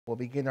We'll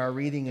begin our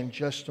reading in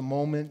just a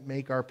moment,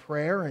 make our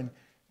prayer, and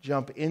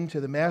jump into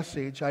the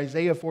message.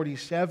 Isaiah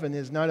 47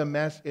 is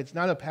it's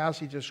not a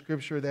passage of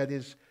Scripture that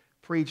is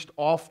preached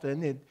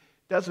often. It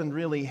doesn't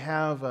really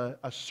have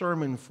a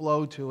sermon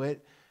flow to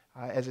it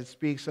as it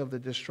speaks of the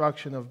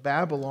destruction of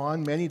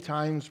Babylon. Many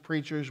times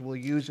preachers will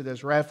use it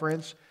as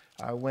reference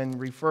when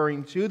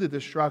referring to the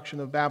destruction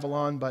of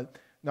Babylon, but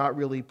not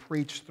really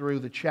preach through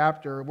the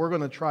chapter. We're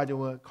going to try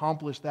to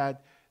accomplish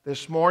that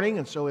this morning,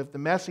 and so if the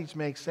message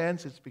makes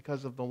sense, it's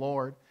because of the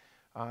Lord.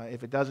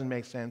 If it doesn't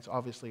make sense,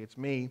 obviously it's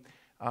me.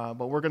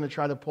 But we're going to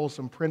try to pull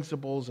some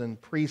principles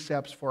and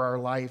precepts for our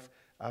life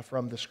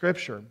from the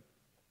Scripture.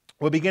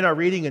 We'll begin our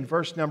reading in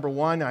verse number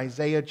 1,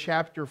 Isaiah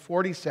chapter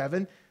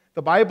 47.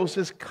 The Bible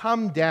says,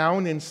 "Come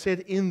down and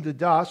sit in the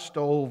dust,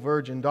 O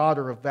virgin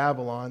daughter of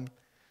Babylon.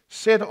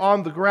 Sit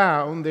on the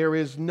ground, there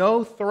is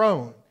no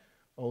throne,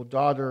 O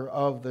daughter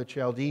of the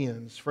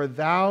Chaldeans, for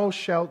thou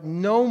shalt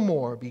no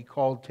more be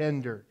called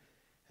tender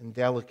and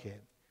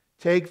delicate.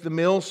 Take the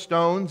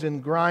millstones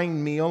and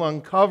grind meal,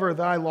 uncover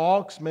thy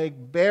locks,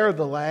 make bare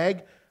the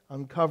leg,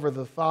 uncover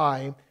the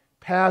thigh,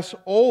 pass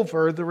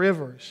over the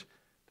rivers.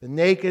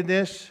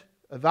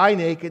 Thy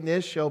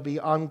nakedness shall be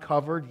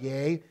uncovered,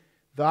 yea,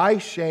 thy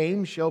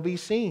shame shall be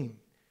seen.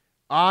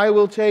 I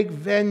will take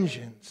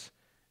vengeance,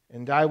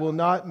 and I will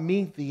not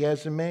meet thee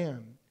as a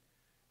man.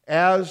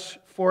 As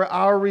for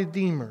our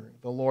Redeemer,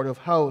 the Lord of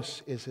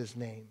hosts is his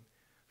name,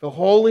 the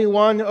Holy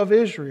One of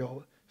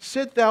Israel,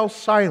 sit thou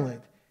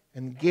silent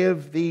and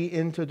give thee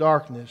into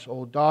darkness,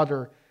 O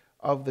daughter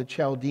of the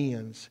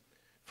Chaldeans.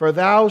 For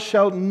thou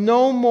shalt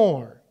no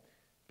more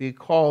be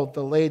called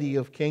the Lady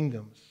of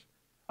Kingdoms.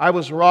 I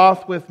was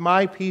wroth with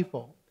my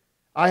people.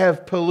 I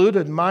have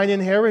polluted mine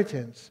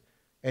inheritance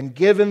and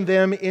given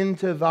them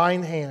into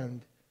thine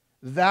hand.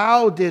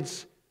 Thou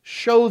didst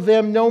show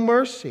them no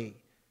mercy.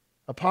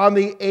 Upon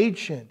the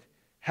ancient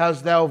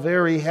hast thou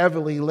very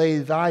heavily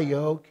laid thy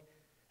yoke,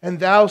 and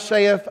thou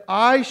sayest,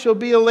 I shall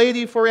be a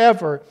lady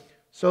forever,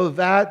 so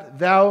that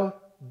thou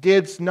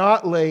didst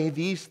not lay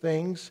these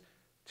things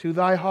to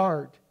thy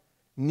heart,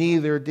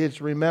 neither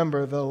didst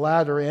remember the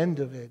latter end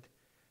of it.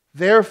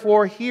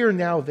 Therefore hear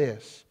now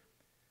this,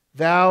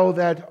 thou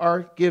that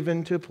art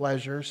given to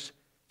pleasures,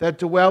 that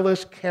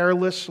dwellest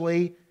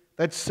carelessly,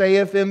 that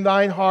saith in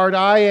thine heart,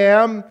 I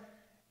am,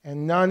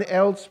 and none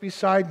else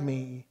beside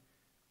me.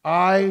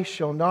 I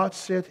shall not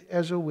sit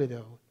as a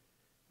widow,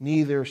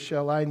 neither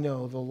shall I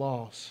know the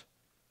loss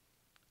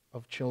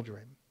of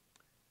children."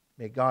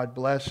 May God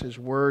bless His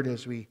Word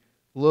as we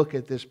look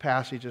at this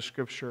passage of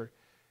Scripture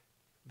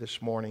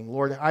this morning.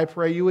 Lord, I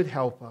pray you would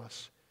help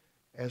us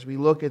as we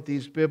look at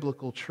these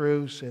biblical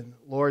truths and,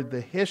 Lord, the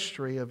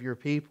history of your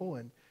people.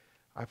 And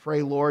I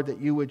pray, Lord,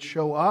 that you would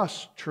show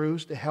us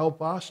truths to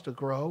help us to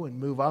grow and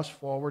move us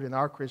forward in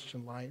our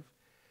Christian life.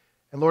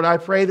 And Lord, I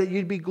pray that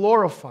you'd be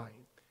glorified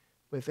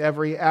with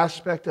every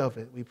aspect of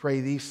it. We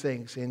pray these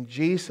things in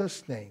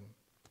Jesus' name.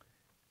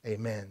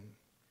 Amen.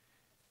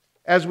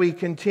 As we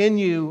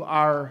continue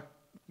our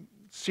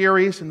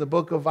series in the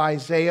book of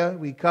Isaiah,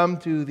 we come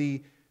to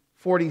the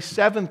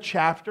 47th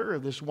chapter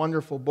of this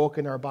wonderful book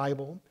in our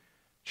Bible.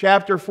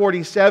 Chapter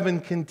 47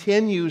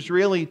 continues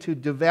really to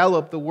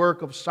develop the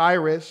work of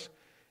Cyrus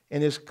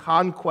and his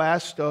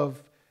conquest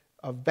of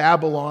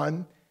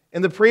Babylon.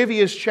 In the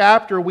previous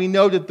chapter, we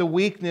noted the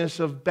weakness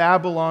of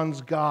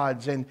Babylon's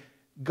gods, and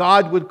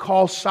God would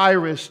call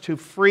Cyrus to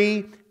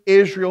free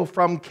Israel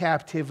from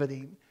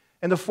captivity.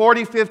 In the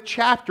 45th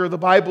chapter, the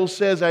Bible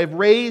says, I've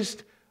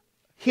raised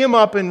him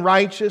up in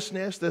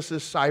righteousness, this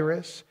is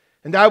Cyrus,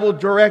 and I will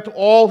direct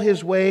all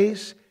his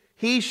ways.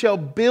 He shall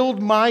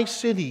build my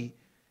city,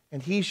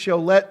 and he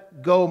shall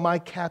let go my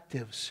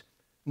captives,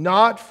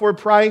 not for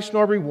price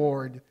nor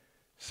reward,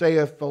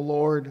 saith the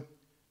Lord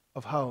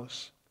of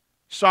hosts.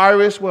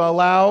 Cyrus will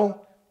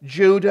allow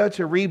Judah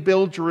to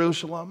rebuild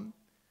Jerusalem.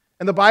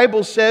 And the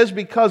Bible says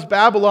because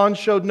Babylon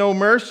showed no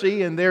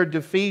mercy in their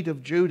defeat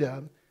of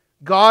Judah,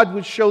 God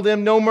would show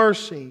them no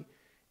mercy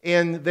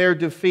in their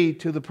defeat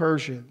to the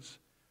Persians.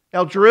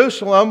 Now,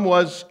 Jerusalem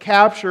was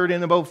captured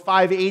in about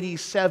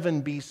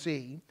 587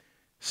 BC.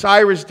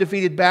 Cyrus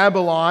defeated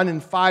Babylon in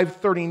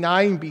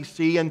 539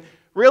 BC. And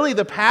really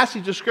the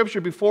passage of Scripture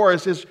before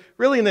us is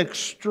really an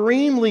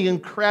extremely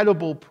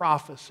incredible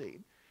prophecy.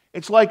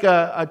 It's like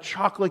a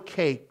chocolate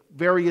cake,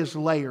 various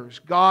layers.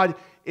 God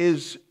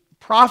is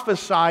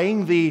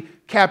prophesying the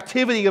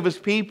captivity of His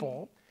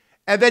people,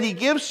 and then He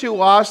gives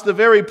to us the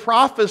very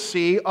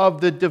prophecy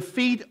of the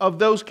defeat of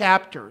those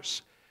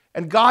captors.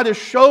 And God is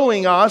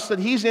showing us that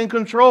He's in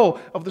control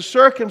of the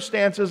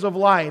circumstances of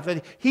life,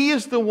 that He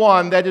is the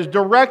one that is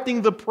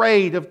directing the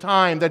parade of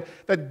time,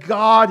 that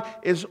God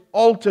is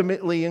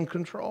ultimately in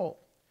control.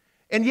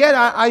 And yet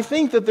I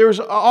think that there's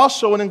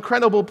also an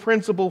incredible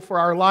principle for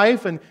our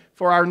life and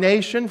for our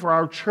nation, for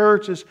our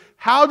church, is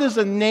how does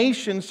a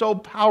nation so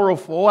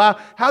powerful,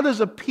 how does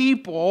a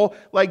people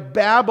like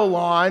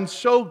Babylon,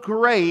 so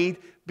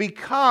great,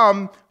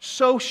 become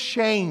so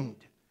shamed?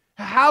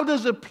 How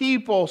does a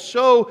people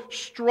so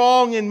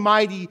strong and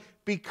mighty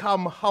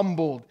become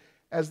humbled?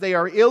 as they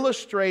are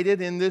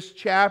illustrated in this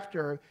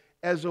chapter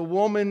as a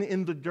woman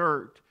in the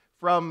dirt,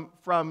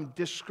 from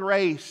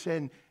disgrace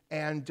and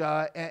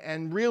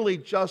really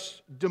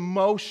just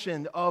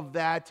demotion of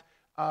that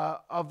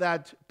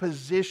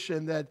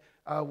position that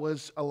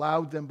was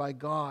allowed them by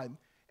God.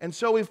 And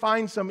so we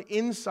find some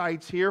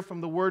insights here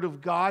from the Word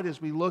of God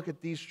as we look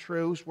at these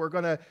truths. We're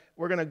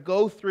gonna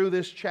go through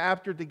this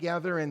chapter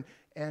together,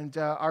 and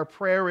our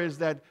prayer is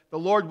that the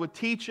Lord would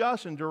teach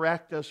us and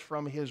direct us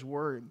from His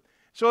Word.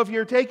 So if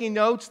you're taking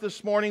notes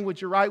this morning,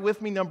 would you write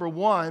with me number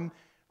 1?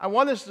 I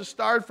want us to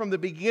start from the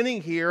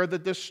beginning here, the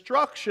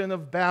destruction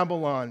of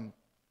Babylon.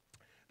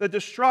 The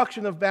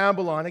destruction of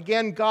Babylon.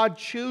 Again, God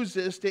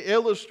chooses to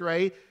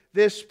illustrate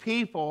this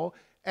people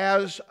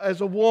as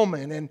a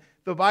woman. And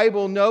the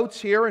Bible notes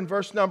here in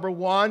verse number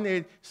 1,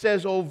 it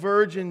says, O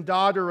virgin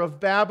daughter of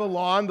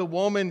Babylon. The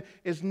woman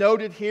is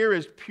noted here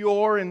as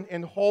pure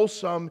and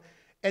wholesome.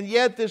 And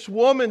yet this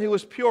woman who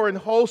is pure and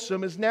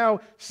wholesome is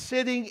now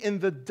sitting in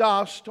the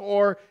dust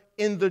or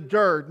in the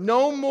dirt.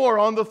 No more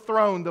on the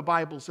throne, the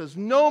Bible says.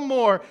 No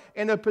more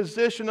in a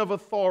position of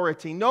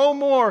authority. No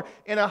more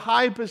in a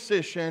high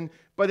position.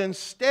 But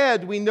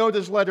instead, we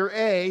notice letter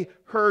A,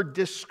 her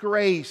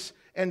disgrace.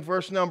 And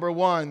verse number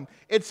 1,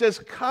 it says,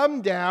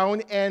 Come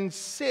down and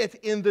sit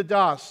in the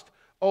dust,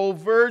 O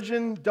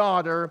virgin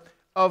daughter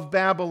of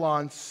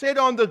Babylon. Sit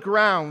on the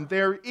ground,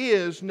 there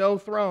is no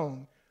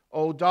throne,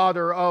 O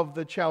daughter of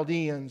the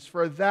Chaldeans.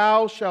 For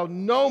thou shalt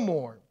no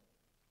more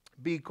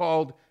be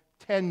called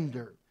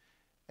tender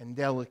and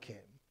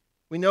delicate.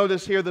 We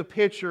notice here the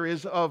picture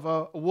is of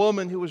a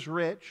woman who is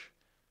rich,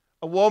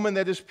 a woman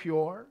that is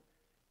pure,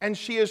 and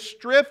she is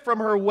stripped from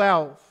her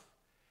wealth.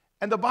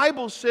 And the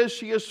Bible says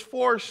she is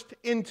forced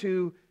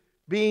into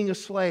being a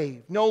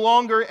slave. No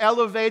longer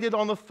elevated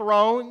on the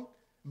throne,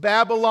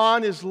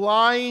 Babylon is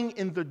lying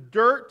in the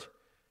dirt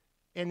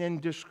and in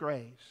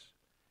disgrace.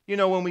 You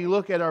know, when we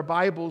look at our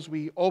Bibles,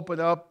 we open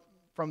up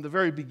from the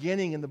very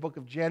beginning in the book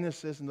of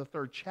Genesis in the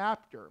 3rd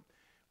chapter.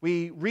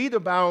 We read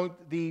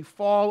about the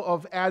fall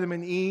of Adam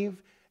and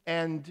Eve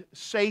and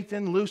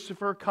Satan,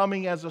 Lucifer,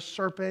 coming as a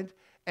serpent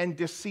and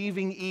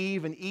deceiving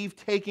Eve, and Eve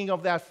taking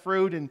of that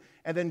fruit and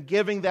then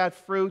giving that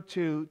fruit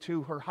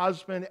to her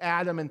husband,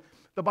 Adam. And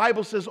the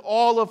Bible says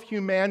all of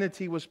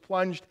humanity was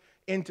plunged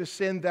into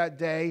sin that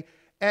day.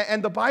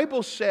 And the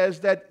Bible says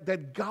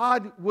that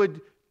God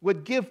would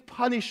give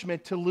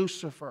punishment to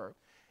Lucifer.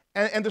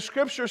 And the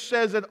Scripture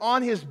says that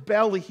on his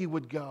belly he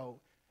would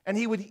go, and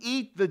he would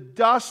eat the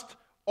dust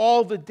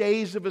all the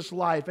days of his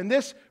life. And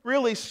this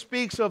really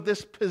speaks of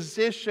this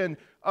position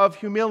of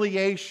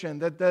humiliation,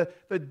 that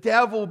the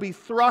devil will be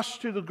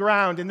thrust to the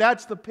ground. And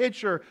that's the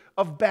picture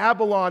of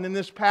Babylon in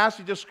this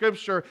passage of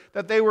Scripture,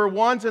 that they were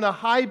once in a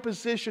high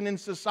position in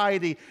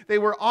society. They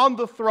were on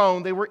the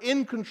throne. They were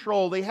in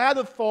control. They had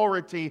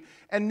authority.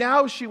 And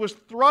now she was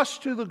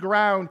thrust to the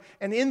ground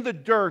and in the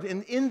dirt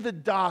and in the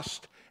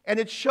dust. And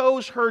it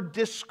shows her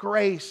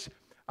disgrace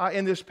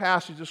in this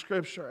passage of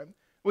Scripture.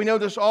 We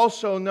notice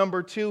also,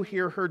 number 2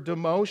 here, her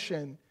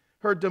demotion.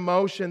 Her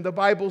demotion. The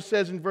Bible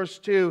says in verse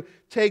 2,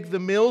 Take the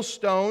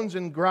millstones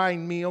and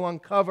grind meal,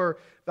 uncover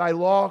thy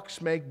locks,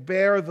 make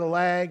bare the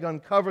leg,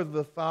 uncover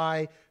the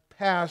thigh,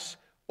 pass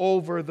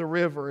over the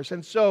rivers.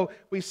 And so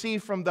we see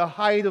from the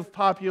height of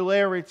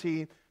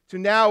popularity to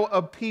now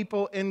a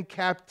people in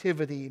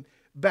captivity.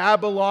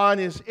 Babylon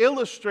is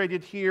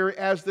illustrated here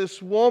as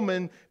this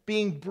woman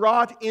being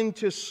brought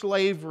into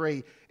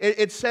slavery.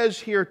 It says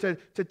here to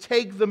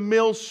take the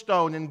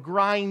millstone and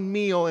grind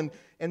meal. And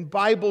in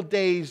Bible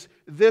days,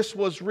 this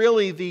was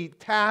really the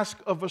task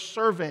of a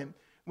servant.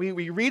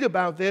 We read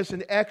about this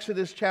in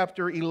Exodus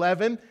chapter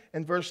 11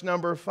 and verse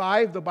number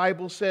 5. The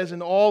Bible says,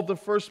 And all the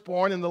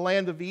firstborn in the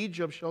land of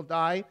Egypt shall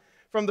die,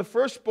 from the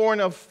firstborn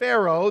of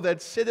Pharaoh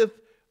that sitteth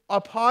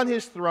upon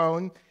his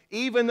throne,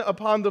 even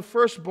upon the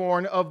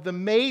firstborn of the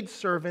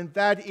maidservant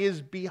that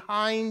is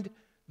behind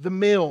the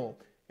mill,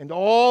 and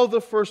all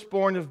the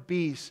firstborn of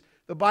beasts.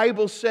 The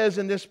Bible says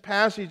in this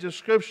passage of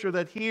Scripture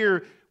that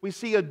here we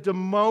see a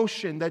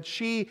demotion, that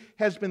she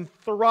has been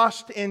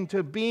thrust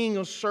into being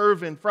a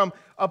servant from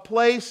a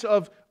place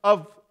of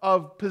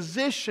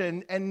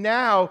position and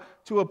now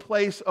to a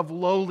place of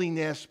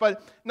lowliness.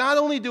 But not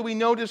only do we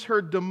notice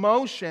her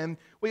demotion,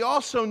 we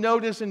also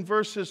notice in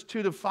verses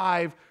 2 to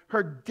 5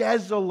 her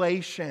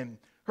desolation.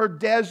 Her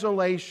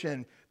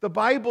desolation. The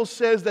Bible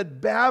says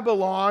that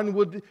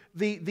Babylon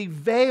the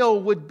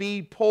veil would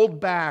be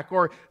pulled back,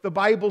 or the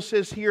Bible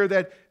says here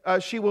that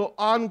she will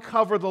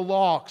uncover the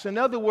locks. In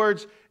other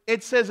words,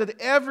 it says that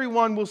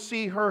everyone will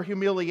see her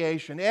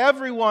humiliation.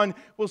 Everyone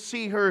will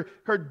see her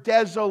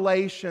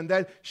desolation,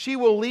 that she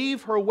will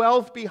leave her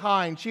wealth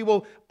behind. She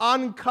will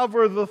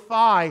uncover the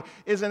thigh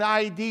is an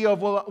idea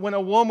of when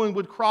a woman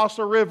would cross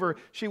a river.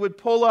 She would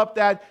pull up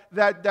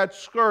that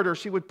skirt, or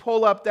she would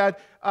pull up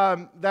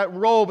that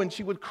robe, and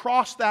she would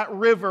cross that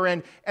river.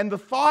 And the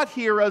thought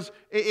here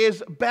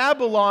is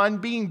Babylon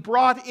being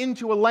brought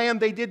into a land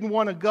they didn't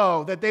want to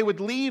go, that they would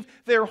leave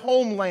their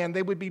homeland.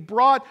 They would be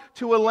brought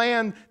to a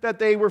land that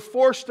they were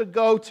forced to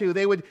go to.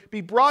 They would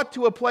be brought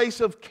to a place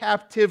of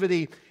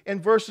captivity.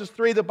 In verses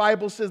 3, the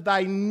Bible says,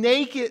 thy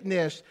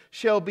nakedness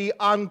shall be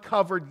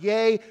uncovered.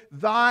 Yea,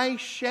 thy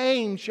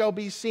shame shall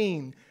be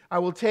seen. I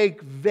will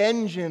take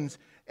vengeance,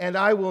 and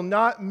I will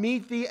not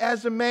meet thee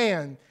as a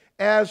man.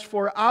 As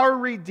for our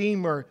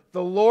Redeemer,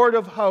 the Lord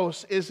of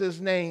hosts is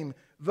his name,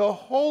 the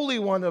Holy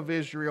One of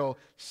Israel.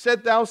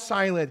 Sit thou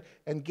silent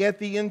and get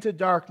thee into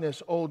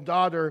darkness, O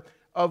daughter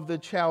of the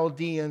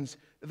Chaldeans.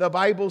 The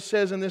Bible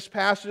says in this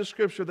passage of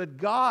Scripture that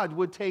God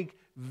would take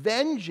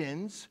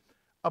vengeance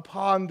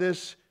upon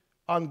this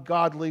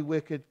ungodly,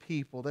 wicked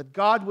people, that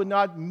God would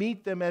not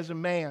meet them as a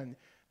man.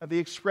 The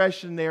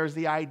expression there is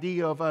the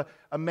idea of a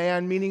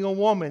man meeting a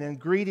woman and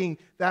greeting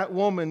that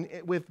woman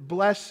with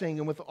blessing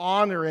and with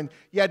honor, and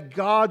yet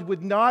God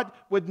would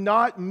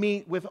not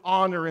meet with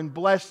honor and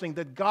blessing,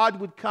 that God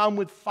would come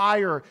with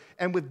fire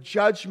and with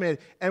judgment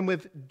and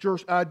with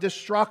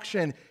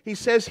destruction. He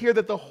says here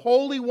that the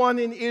Holy One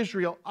in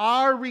Israel,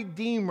 our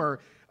Redeemer,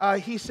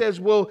 he says,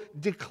 will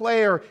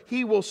declare,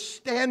 he will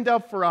stand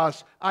up for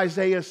us,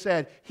 Isaiah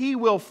said. He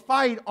will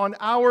fight on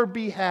our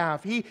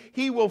behalf.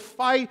 He will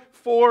fight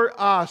for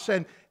us.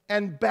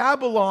 And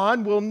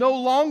Babylon will no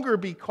longer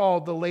be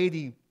called the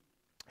lady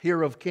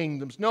here of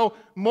kingdoms. No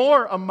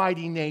more a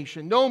mighty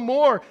nation. No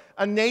more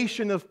a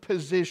nation of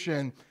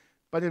position.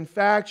 But in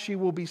fact, she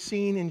will be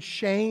seen in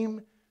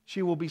shame.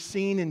 She will be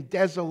seen in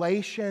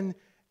desolation.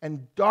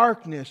 And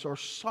darkness or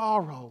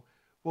sorrow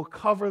will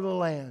cover the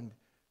land,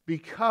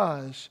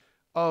 because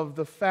of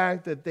the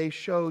fact that they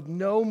showed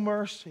no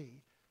mercy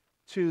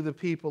to the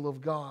people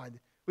of God.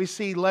 We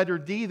see letter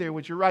D there,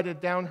 would you write it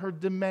down? Her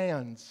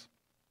demands.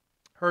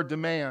 Her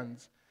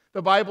demands.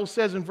 The Bible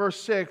says in verse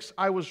 6,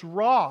 I was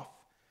wroth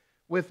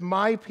with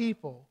my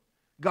people.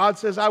 God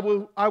says, I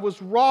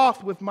was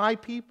wroth with my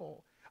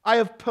people. I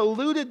have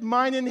polluted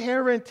mine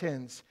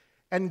inheritance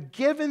and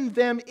given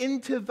them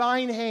into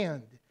thine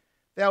hand.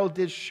 Thou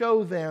didst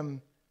show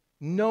them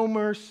no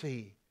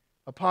mercy.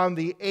 Upon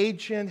the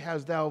ancient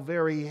hast thou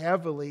very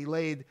heavily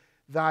laid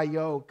thy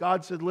yoke.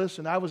 God said,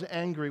 listen, I was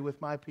angry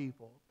with my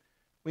people.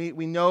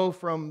 We know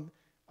from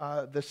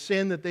the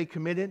sin that they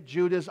committed,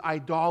 Judah's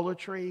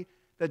idolatry,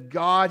 that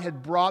God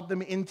had brought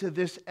them into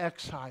this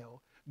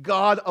exile.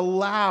 God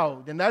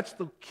allowed, and that's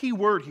the key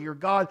word here,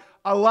 God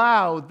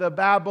allowed the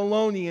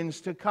Babylonians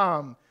to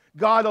come.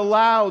 God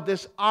allowed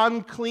this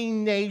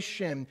unclean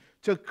nation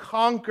to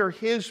conquer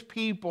his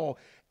people.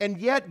 And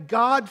yet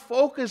God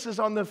focuses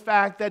on the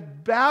fact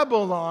that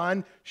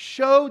Babylon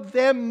showed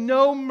them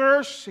no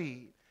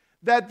mercy.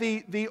 That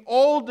the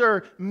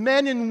older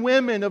men and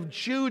women of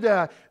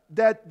Judah,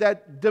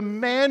 that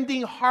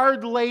demanding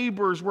hard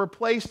labors were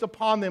placed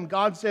upon them.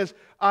 God says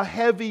a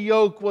heavy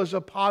yoke was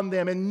upon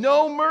them, and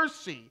no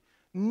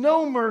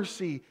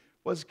mercy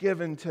was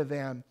given to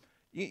them.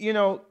 You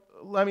know,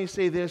 let me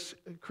say this,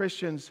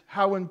 Christians,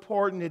 how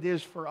important it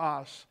is for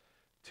us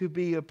to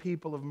be a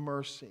people of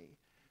mercy.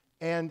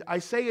 And I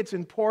say it's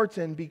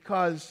important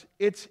because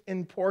it's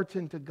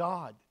important to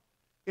God.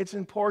 It's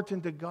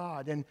important to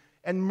God.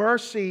 And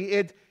mercy,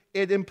 it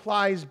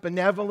implies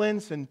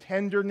benevolence and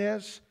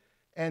tenderness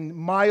and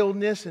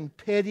mildness and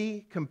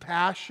pity,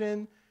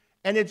 compassion.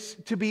 And it's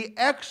to be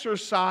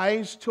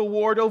exercised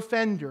toward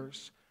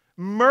offenders.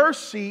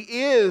 Mercy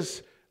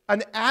is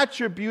an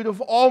attribute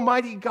of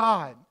Almighty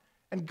God.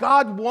 And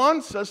God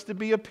wants us to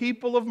be a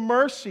people of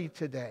mercy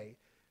today.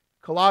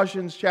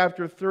 Colossians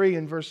chapter 3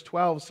 and verse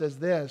 12 says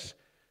this,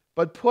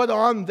 but put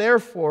on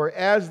therefore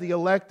as the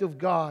elect of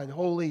God,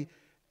 holy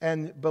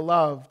and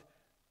beloved,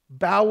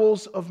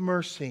 bowels of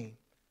mercy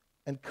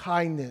and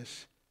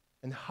kindness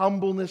and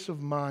humbleness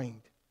of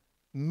mind,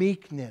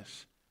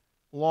 meekness,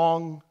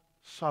 long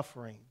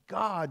suffering.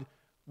 God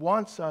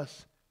wants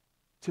us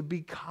to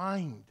be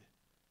kind.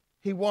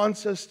 He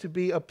wants us to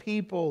be a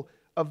people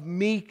of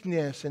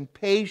meekness and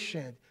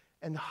patient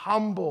and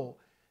humble,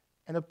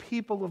 and a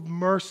people of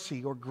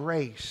mercy or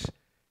grace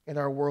in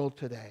our world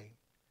today.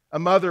 A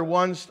mother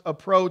once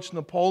approached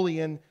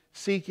Napoleon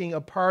seeking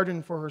a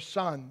pardon for her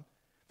son.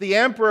 The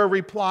emperor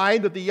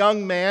replied that the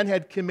young man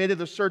had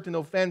committed a certain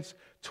offense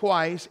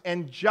twice,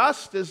 and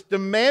justice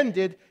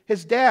demanded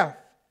his death.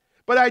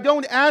 But I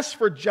don't ask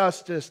for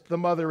justice, the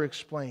mother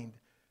explained.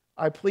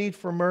 I plead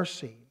for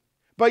mercy.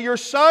 But your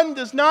son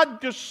does not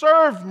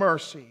deserve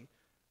mercy,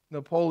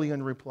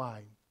 Napoleon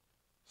replied.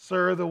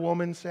 Sir, the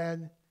woman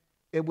said,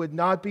 it would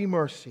not be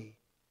mercy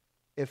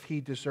if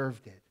he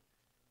deserved it.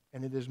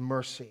 And it is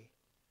mercy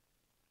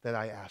that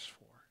I ask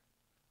for.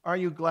 Are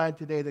you glad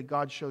today that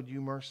God showed you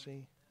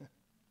mercy?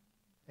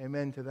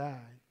 Amen to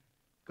that.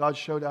 God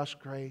showed us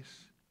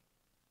grace.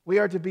 We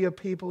are to be a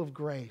people of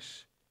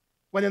grace.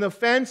 When an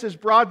offense is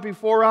brought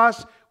before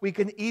us, we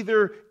can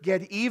either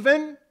get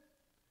even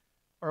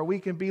or we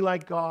can be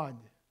like God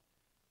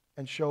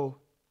and show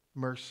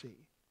mercy.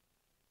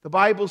 The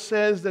Bible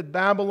says that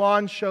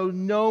Babylon showed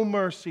no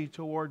mercy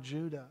toward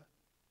Judah,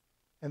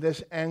 and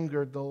this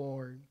angered the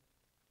Lord.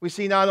 We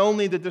see not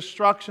only the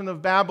destruction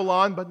of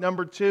Babylon, but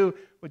number two,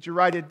 would you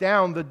write it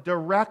down, the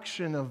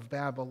direction of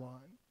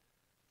Babylon.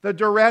 The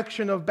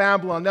direction of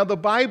Babylon. Now the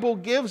Bible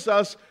gives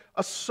us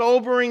a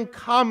sobering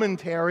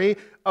commentary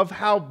of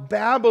how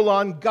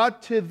Babylon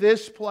got to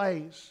this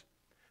place.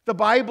 The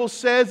Bible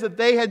says that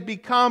they had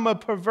become a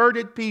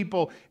perverted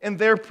people in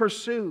their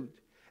pursuit.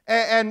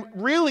 And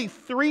really,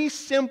 three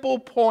simple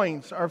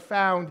points are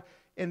found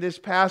in this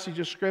passage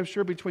of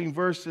Scripture between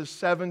verses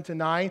 7 to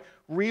 9.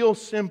 Real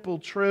simple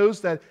truths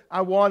that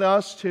I want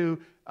us to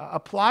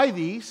apply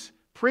these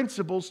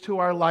principles to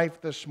our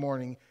life this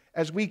morning.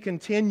 As we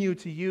continue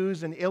to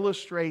use and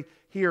illustrate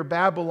here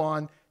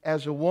Babylon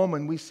as a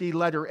woman, we see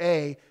letter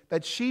A,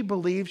 that she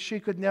believed she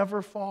could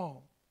never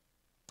fall.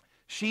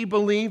 She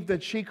believed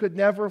that she could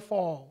never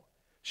fall.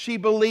 She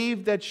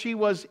believed that she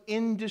was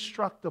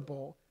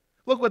indestructible.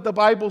 Look what the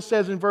Bible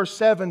says in verse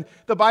 7.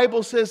 The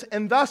Bible says,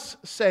 "And thus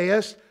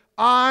sayest,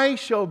 I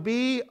shall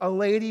be a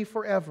lady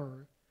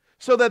forever,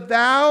 so that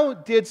thou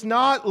didst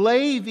not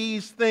lay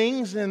these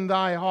things in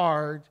thy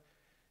heart,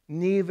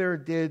 neither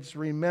didst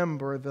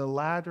remember the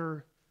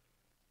latter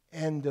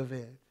end of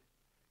it."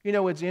 You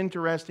know, it's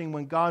interesting,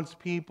 when God's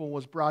people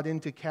was brought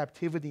into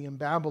captivity in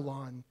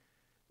Babylon,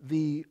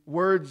 the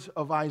words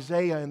of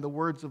Isaiah and the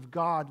words of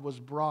God was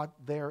brought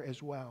there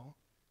as well.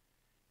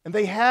 And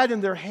they had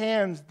in their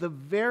hands the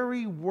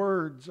very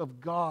words of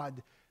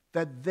God,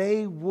 that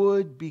they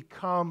would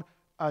become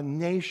a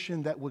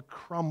nation that would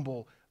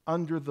crumble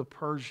under the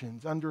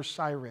Persians, under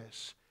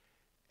Cyrus.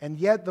 And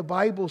yet the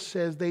Bible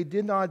says they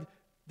did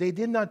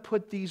not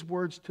put these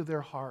words to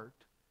their heart,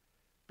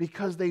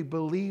 because they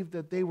believed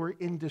that they were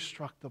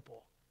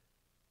indestructible.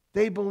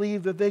 They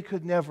believed that they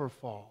could never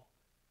fall,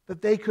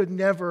 that they could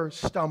never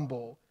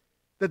stumble,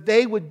 that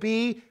they would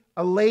be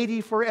a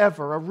lady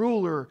forever, a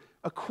ruler,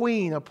 a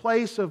queen, a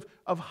place of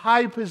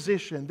high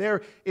position.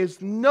 There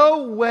is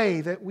no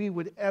way that we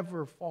would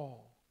ever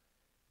fall,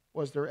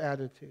 was their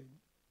attitude.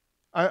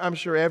 I'm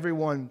sure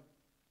everyone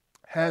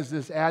has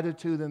this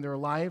attitude in their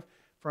life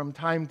from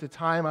time to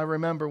time. I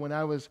remember when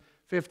I was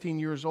 15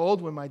 years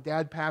old, when my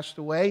dad passed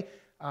away.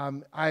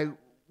 I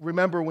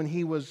remember when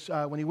he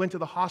went to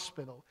the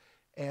hospital.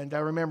 And I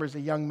remember as a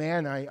young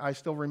man, I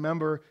still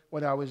remember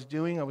what I was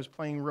doing. I was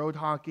playing road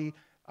hockey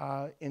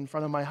in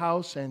front of my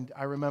house, and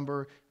I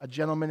remember a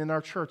gentleman in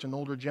our church, an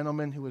older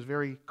gentleman who was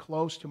very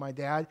close to my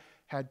dad,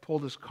 had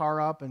pulled his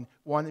car up and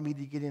wanted me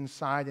to get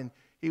inside, and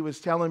he was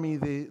telling me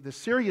the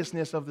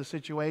seriousness of the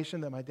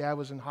situation, that my dad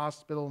was in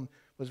hospital and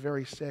was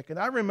very sick. And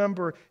I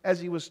remember as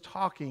he was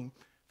talking,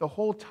 the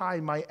whole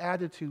time my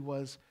attitude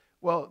was,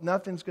 well,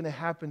 nothing's going to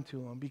happen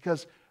to him,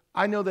 because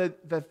I know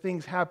that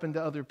things happen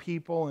to other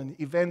people and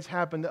events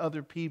happen to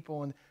other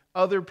people and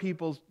other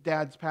people's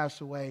dads pass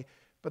away.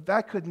 But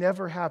that could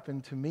never happen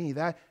to me.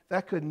 That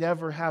could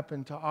never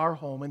happen to our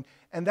home.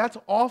 And that's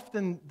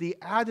often the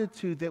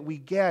attitude that we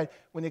get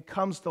when it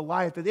comes to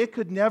life, that it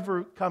could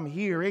never come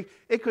here.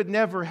 It could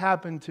never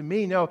happen to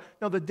me. No,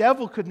 the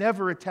devil could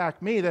never attack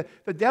me.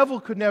 The devil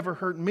could never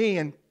hurt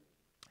me.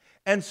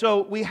 And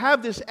so we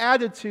have this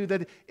attitude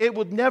that it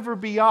would never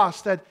be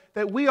us, that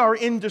we are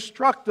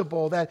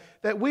indestructible,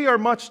 that we are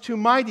much too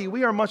mighty,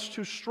 we are much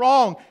too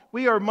strong,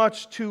 we are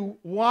much too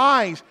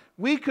wise,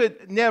 we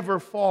could never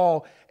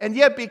fall. And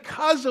yet,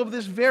 because of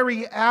this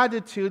very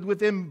attitude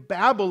within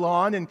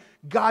Babylon, and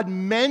God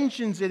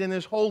mentions it in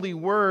His holy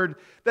word,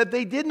 that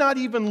they did not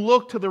even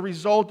look to the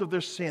result of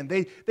their sin.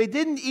 They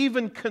didn't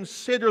even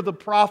consider the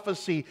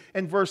prophecy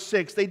in verse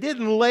 6. They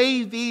didn't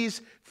lay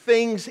these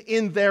things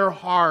in their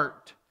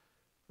heart,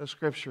 the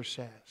Scripture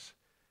says.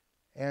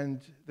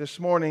 And this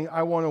morning,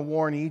 I want to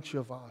warn each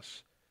of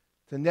us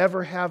to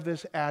never have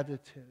this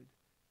attitude,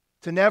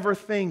 to never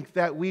think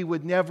that we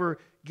would never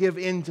give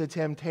in to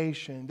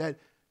temptation, that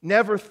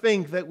never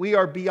think that we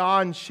are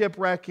beyond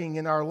shipwrecking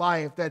in our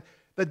life, that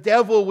the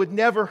devil would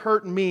never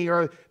hurt me,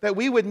 or that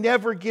we would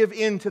never give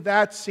in to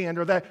that sin,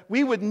 or that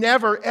we would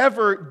never,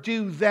 ever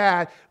do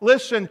that.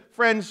 Listen,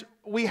 friends,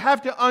 we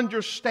have to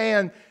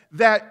understand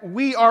that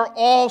we are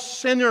all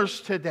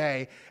sinners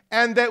today,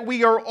 and that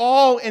we are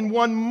all, in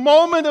one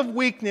moment of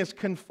weakness,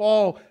 can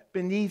fall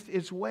beneath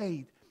its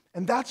weight.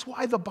 And that's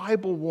why the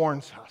Bible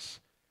warns us.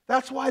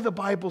 That's why the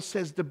Bible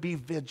says to be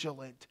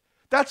vigilant.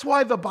 That's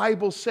why the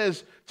Bible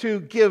says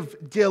to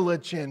give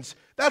diligence.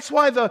 That's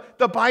why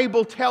the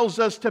Bible tells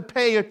us to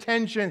pay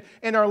attention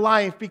in our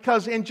life,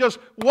 because in just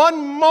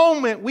one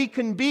moment we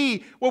can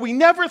be where we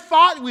never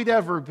thought we'd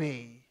ever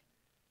be.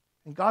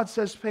 And God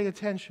says pay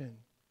attention.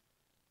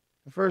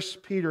 In 2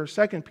 Peter,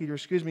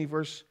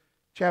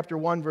 chapter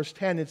 1, verse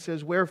 10, it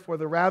says, "Wherefore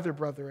the rather,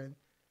 brethren,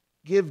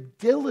 give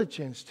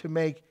diligence to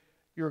make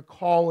your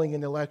calling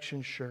and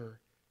election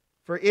sure.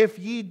 For if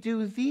ye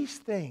do these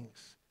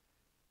things,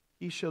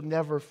 ye shall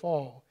never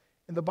fall."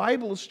 And the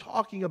Bible is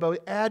talking about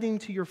adding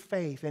to your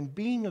faith and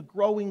being a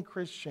growing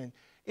Christian.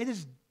 It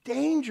is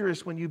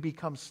dangerous when you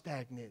become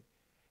stagnant.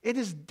 It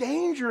is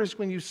dangerous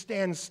when you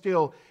stand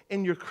still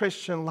in your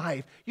Christian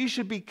life. You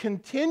should be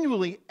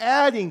continually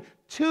adding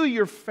to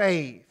your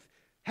faith,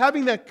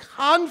 having that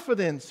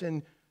confidence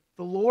in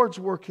the Lord's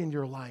work in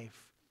your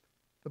life.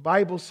 The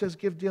Bible says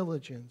give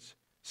diligence.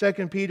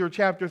 2 Peter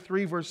chapter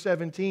 3, verse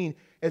 17,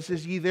 it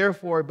says, "Ye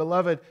therefore,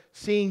 beloved,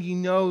 seeing ye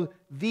know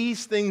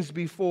these things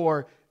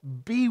before,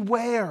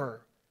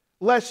 beware,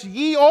 lest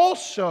ye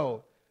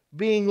also,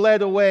 being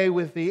led away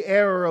with the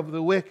error of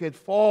the wicked,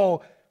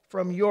 fall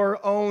from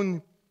your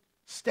own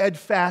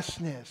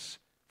steadfastness.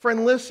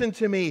 Friend, listen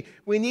to me.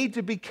 We need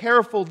to be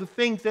careful to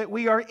think that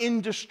we are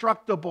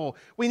indestructible.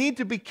 We need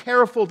to be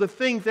careful to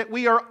think that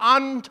we are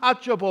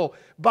untouchable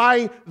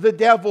by the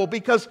devil,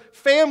 because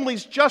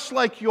families just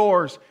like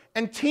yours,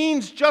 and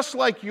teens just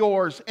like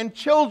yours, and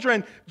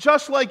children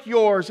just like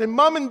yours, and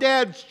mom and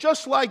dads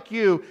just like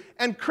you,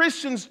 and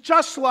Christians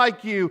just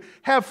like you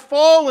have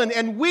fallen,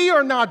 and we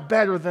are not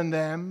better than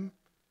them.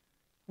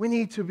 We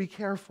need to be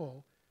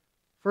careful.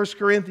 1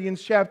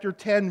 Corinthians chapter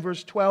 10,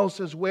 verse 12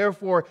 says,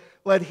 "Wherefore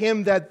let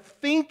him that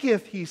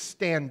thinketh he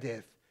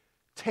standeth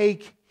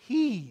take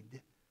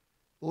heed,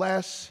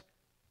 lest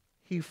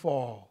he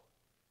fall."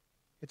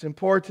 It's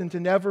important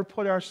to never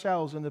put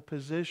ourselves in a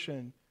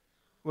position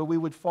where we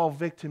would fall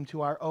victim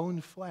to our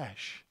own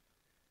flesh.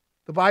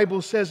 The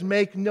Bible says,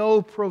 make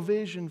no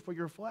provision for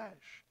your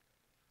flesh.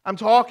 I'm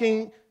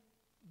talking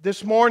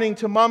this morning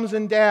to moms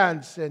and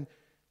dads and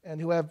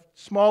who have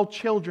small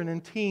children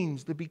and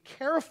teens, to be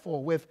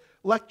careful with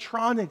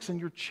electronics and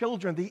your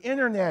children. The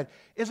internet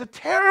is a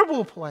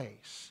terrible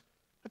place.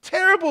 A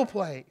terrible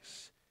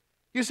place.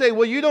 You say,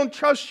 well, you don't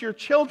trust your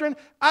children?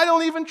 I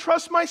don't even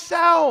trust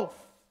myself.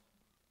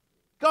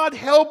 God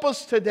help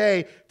us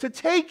today to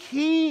take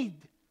heed,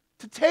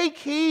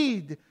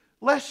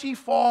 lest ye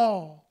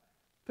fall.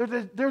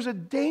 There's a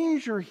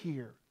danger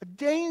here,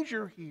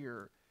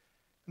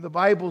 The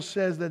Bible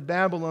says that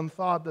Babylon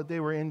thought that they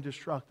were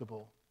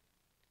indestructible.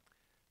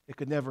 It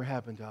could never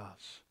happen to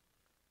us.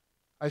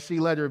 I see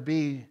letter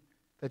B,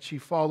 that she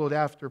followed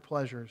after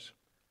pleasures.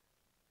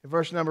 In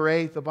verse number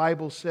 8, the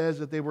Bible says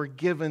that they were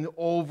given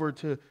over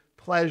to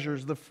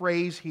pleasures. The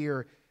phrase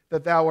here,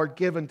 that thou art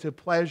given to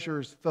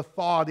pleasures, the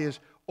thought is,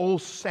 O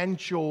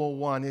sensual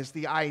one, is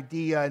the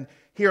idea. And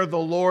here the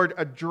Lord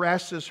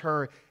addresses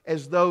her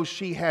as though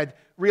she had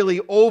really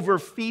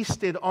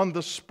overfeasted on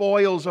the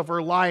spoils of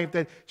her life,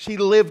 that she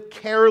lived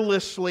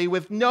carelessly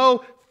with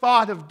no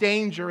thought of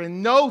danger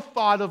and no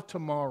thought of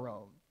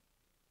tomorrow.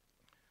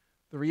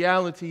 The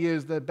reality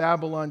is that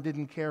Babylon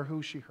didn't care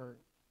who she hurt.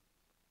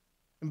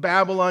 And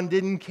Babylon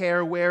didn't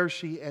care where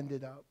she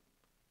ended up.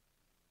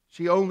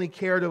 She only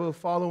cared about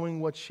following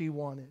what she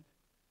wanted.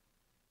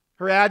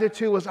 Her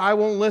attitude was, I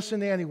won't listen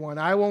to anyone.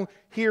 I won't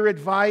hear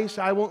advice.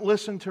 I won't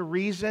listen to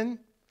reason.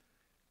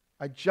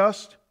 I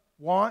just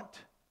want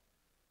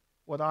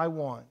what I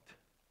want.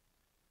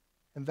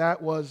 And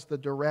that was the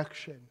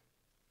direction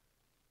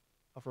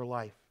of her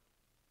life.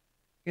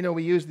 You know,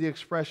 we use the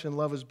expression,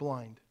 love is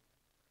blind.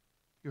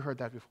 You heard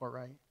that before,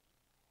 right?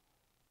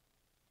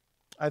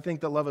 I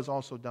think that love is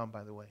also dumb,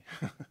 by the way.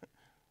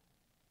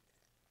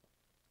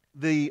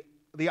 The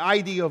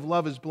idea of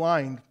love is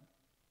blind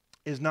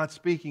is not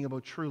speaking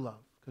about true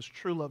love, because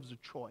true love is a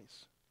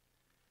choice.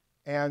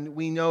 And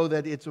we know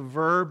that it's a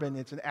verb and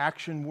it's an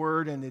action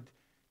word, and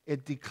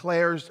it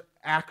declares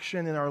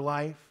action in our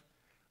life.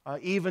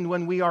 Even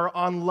when we are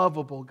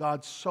unlovable,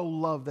 God so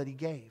loved that He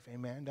gave.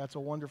 Amen? That's a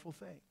wonderful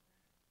thing.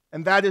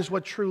 And that is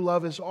what true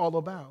love is all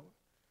about.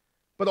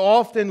 But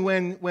often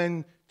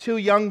when two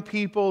young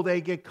people,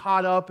 they get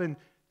caught up in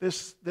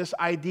this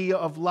idea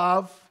of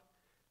love,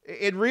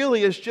 it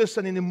really is just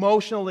an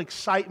emotional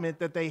excitement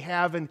that they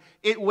have, and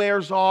it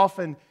wears off,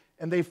 and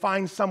they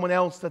find someone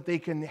else that they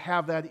can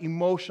have that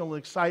emotional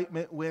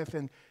excitement with.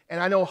 And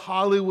I know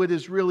Hollywood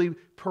is really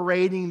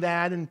parading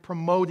that and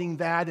promoting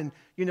that, and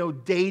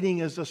dating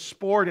is a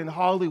sport in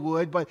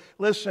Hollywood. But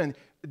listen,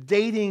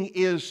 dating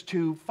is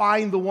to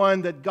find the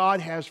one that God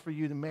has for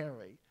you to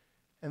marry.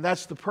 And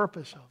that's the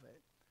purpose of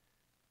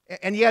it.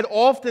 And yet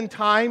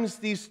oftentimes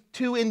these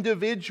two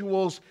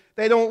individuals,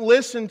 they don't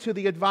listen to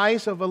the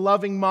advice of a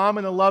loving mom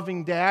and a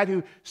loving dad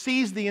who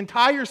sees the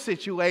entire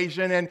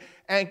situation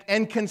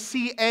and can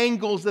see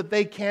angles that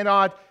they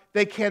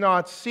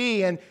cannot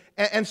see. And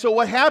so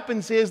what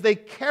happens is they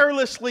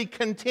carelessly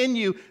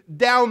continue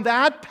down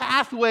that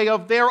pathway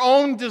of their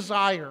own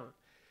desire.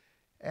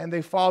 And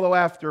they follow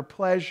after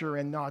pleasure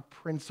and not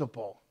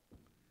principle.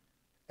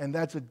 And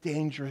that's a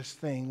dangerous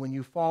thing when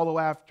you follow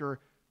after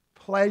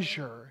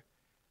pleasure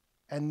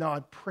and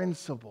not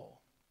principle.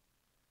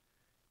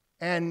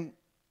 And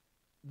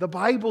the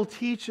Bible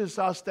teaches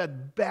us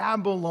that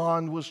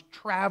Babylon was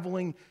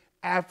traveling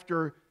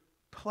after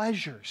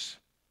pleasures.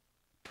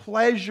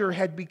 Pleasure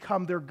had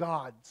become their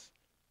gods.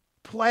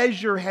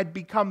 Pleasure had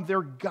become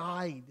their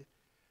guide.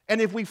 And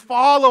if we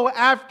follow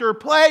after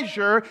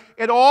pleasure,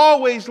 it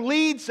always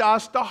leads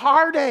us to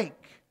heartache,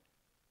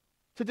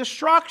 to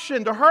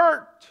destruction, to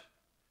hurt.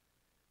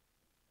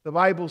 The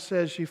Bible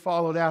says she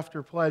followed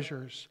after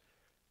pleasures.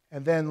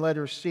 And then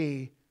letter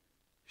C,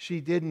 she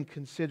didn't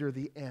consider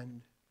the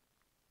end.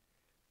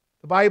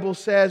 The Bible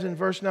says in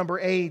verse number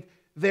 8,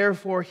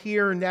 therefore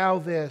hear now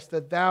this,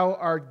 that thou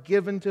art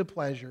given to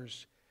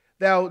pleasures.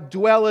 Thou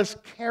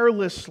dwellest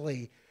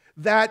carelessly,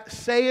 that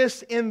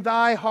sayest in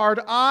thy heart,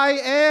 I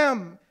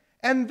am,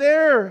 and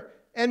there,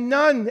 and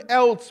none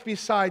else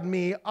beside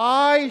me.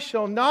 I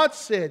shall not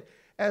sit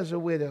as a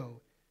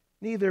widow.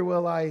 neither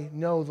will I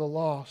know the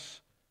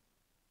loss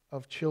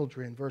of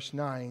children. Verse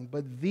 9,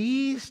 but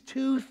these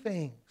two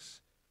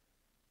things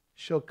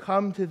shall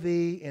come to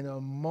thee in a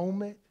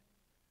moment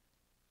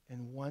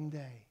and one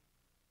day.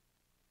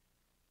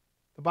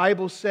 The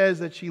Bible says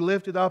that she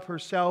lifted up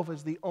herself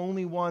as the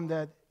only one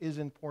that is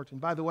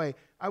important. By the way,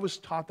 I was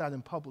taught that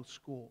in public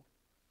school.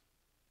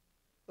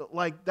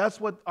 Like,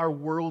 that's what our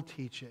world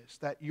teaches,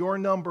 that you're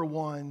number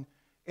one.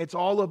 It's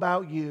all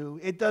about you.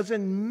 It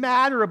doesn't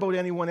matter about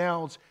anyone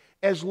else.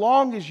 As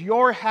long as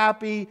you're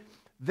happy,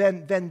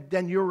 then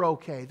you're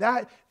okay.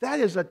 That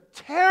is a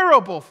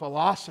terrible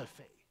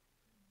philosophy.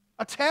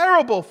 A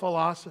terrible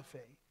philosophy.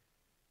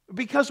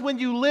 Because when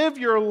you live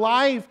your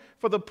life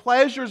for the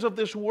pleasures of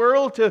this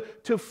world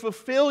to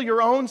fulfill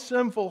your own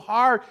sinful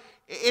heart,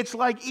 it's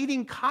like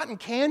eating cotton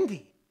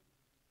candy.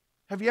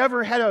 Have you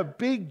ever had a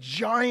big,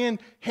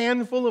 giant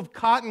handful of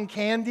cotton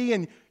candy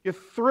and you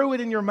threw it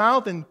in your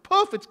mouth and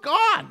poof, it's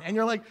gone? And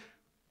you're like,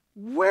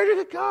 where did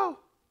it go?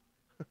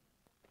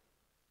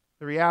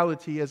 The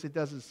reality is it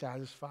doesn't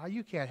satisfy.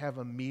 You can't have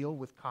a meal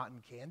with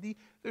cotton candy.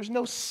 There's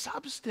no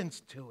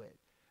substance to it.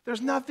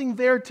 There's nothing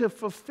there to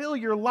fulfill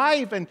your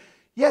life. And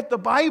yet the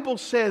Bible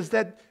says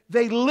that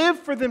they live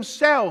for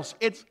themselves.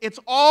 It's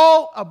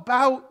all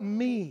about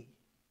me.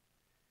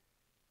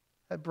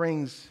 That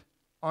brings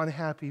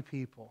unhappy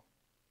people.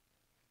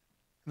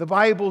 The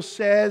Bible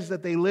says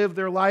that they live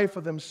their life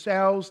for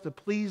themselves, to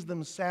please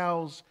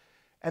themselves,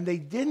 and they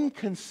didn't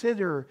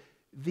consider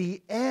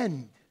the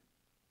end.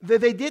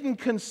 They didn't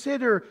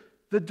consider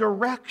the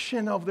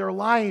direction of their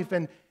life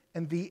and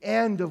the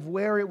end of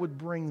where it would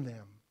bring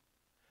them.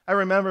 I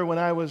remember when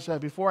I was,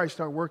 before I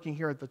started working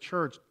here at the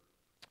church,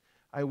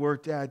 I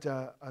worked at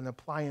an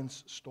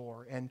appliance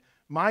store, and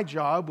my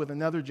job with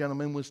another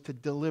gentleman was to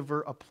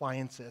deliver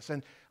appliances.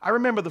 And I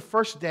remember the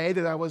first day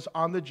that I was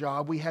on the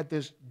job, we had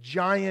this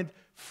giant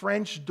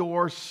French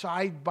door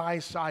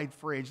side-by-side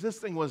fridge. This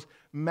thing was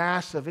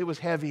massive. It was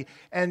heavy.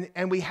 And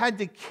we had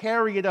to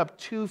carry it up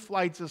 2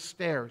 flights of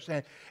stairs.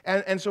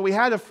 And so we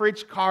had a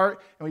fridge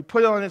cart, and we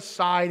put it on its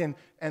side,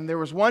 and there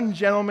was one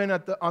gentleman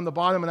on the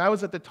bottom, and I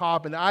was at the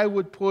top, and I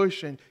would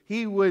push, and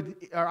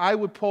I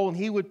would pull, and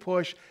he would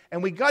push.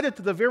 And we got it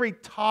to the very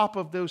top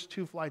of those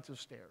 2 flights of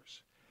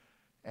stairs.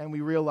 And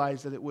we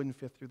realized that it wouldn't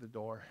fit through the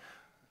door.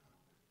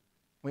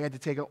 We had to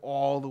take it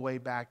all the way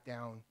back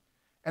down.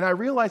 And I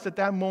realized at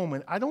that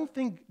moment, I don't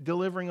think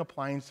delivering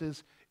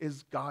appliances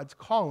is God's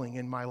calling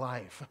in my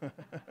life.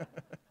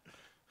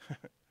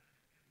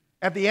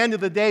 At the end of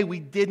the day, we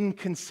didn't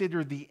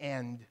consider the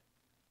end.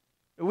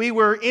 We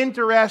were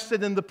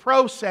interested in the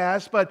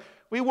process, but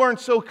we weren't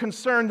so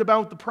concerned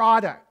about the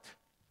product.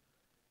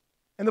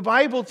 And the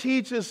Bible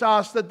teaches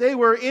us that they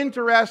were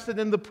interested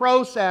in the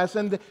process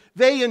and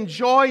they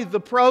enjoyed the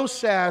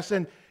process.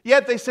 And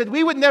yet they said,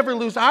 we would never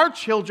lose our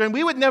children.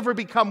 We would never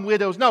become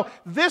widows. No,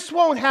 this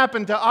won't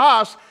happen to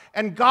us.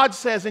 And God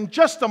says, in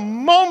just a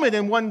moment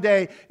and one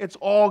day, it's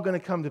all going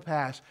to come to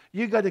pass.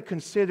 You've got to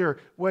consider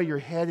where you're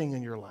heading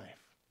in your life.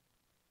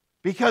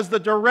 Because the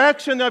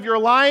direction of your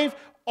life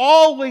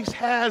always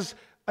has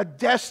a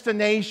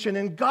destination.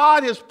 And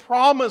God has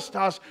promised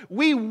us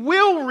we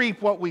will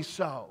reap what we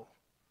sow.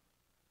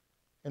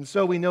 And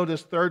so we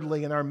notice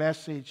thirdly in our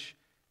message,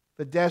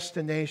 the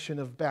destination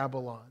of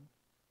Babylon.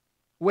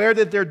 Where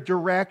did their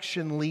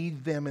direction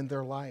lead them in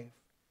their life?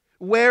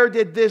 Where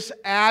did this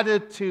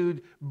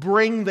attitude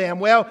bring them?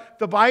 Well,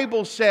 the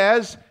Bible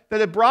says that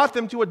it brought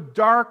them to a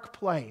dark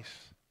place.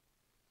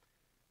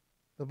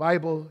 The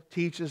Bible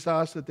teaches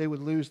us that they would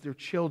lose their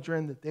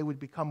children, that they would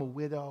become a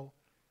widow,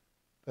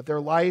 that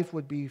their life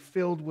would be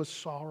filled with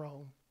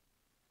sorrow.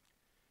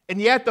 And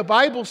yet the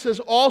Bible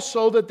says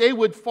also that they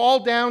would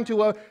fall down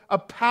to a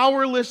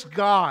powerless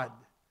God.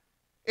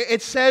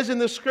 It says in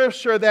the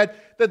Scripture that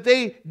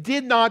they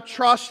did not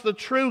trust the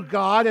true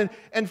God. And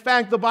in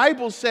fact, the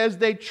Bible says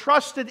they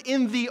trusted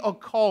in the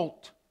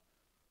occult.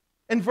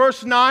 In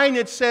verse 9,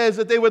 it says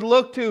that they would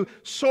look to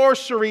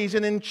sorceries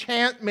and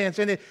enchantments.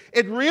 And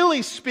it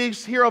really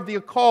speaks here of the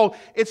occult.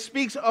 It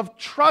speaks of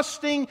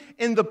trusting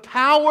in the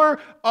power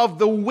of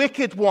the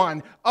wicked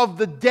one, of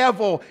the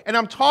devil. And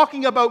I'm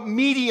talking about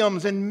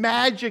mediums and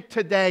magic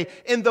today.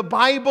 In the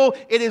Bible,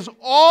 it is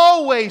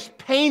always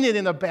painted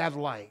in a bad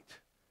light.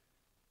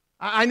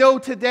 I know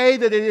today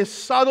that it is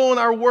subtle in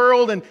our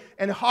world,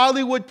 and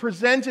Hollywood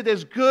presents it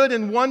as good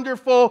and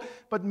wonderful,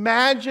 but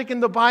magic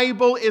in the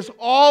Bible is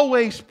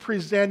always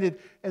presented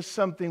as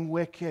something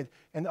wicked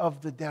and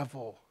of the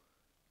devil.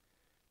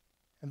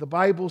 And the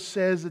Bible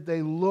says that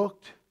they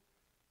looked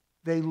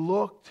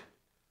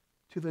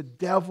to the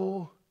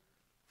devil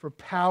for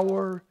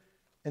power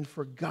and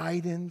for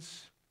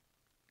guidance.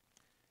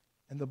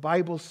 And the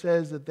Bible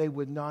says that they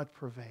would not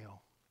prevail.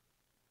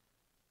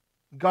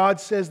 God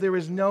says there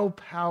is no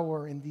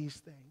power in these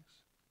things.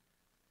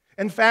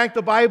 In fact,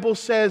 the Bible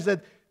says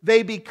that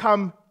they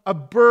become a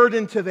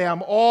burden to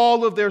them,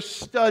 all of their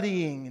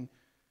studying,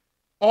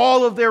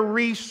 all of their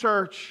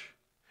research.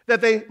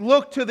 That they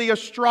look to the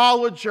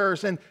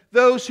astrologers and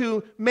those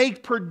who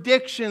make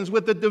predictions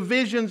with the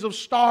divisions of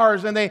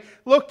stars. And they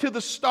look to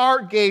the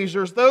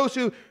stargazers, those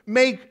who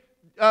make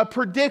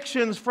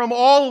predictions from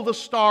all of the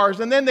stars.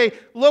 And then they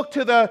look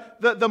to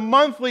the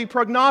monthly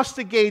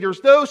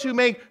prognosticators, those who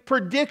make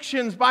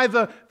predictions by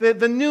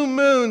the new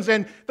moons.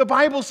 And the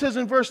Bible says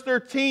in verse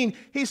 13,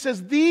 he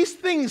says, these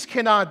things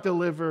cannot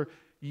deliver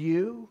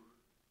you.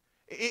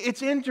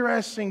 It's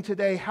interesting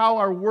today how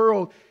our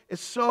world is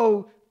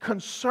so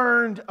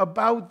concerned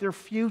about their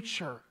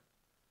future.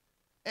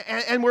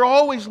 And we're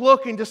always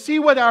looking to see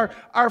what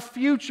our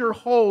future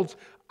holds.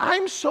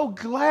 I'm so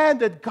glad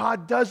that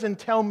God doesn't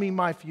tell me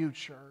my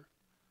future.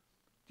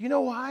 Do you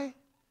know why?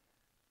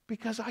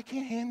 Because I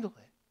can't handle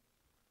it.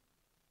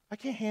 I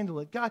can't handle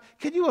it. God,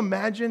 can you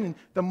imagine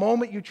the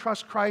moment you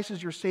trust Christ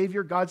as your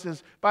Savior, God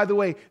says, by the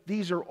way,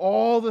 these are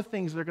all the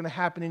things that are going to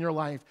happen in your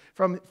life.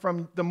 From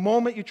the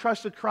moment you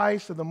trusted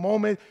Christ to the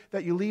moment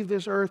that you leave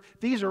this earth,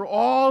 these are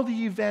all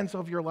the events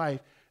of your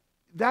life.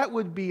 That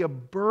would be a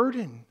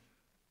burden.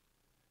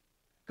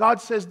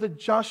 God says the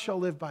just shall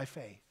live by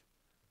faith.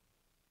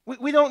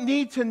 We don't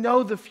need to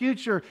know the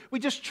future. We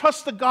just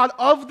trust the God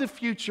of the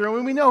future. And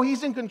when we know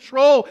He's in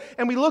control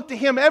and we look to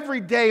Him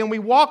every day and we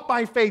walk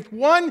by faith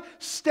one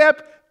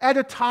step at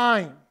a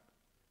time.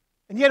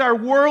 And yet our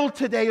world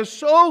today is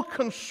so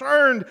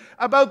concerned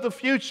about the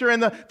future.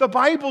 And the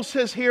Bible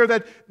says here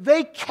that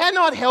they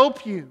cannot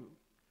help you.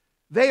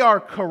 They are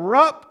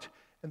corrupt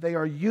and they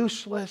are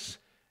useless.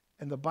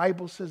 And the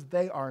Bible says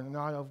they are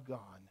not of God.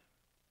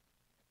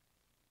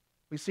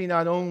 We see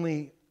not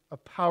only a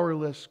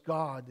powerless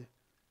God,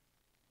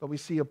 but we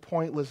see a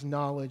pointless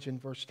knowledge in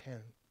verse 10.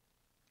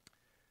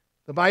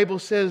 The Bible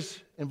says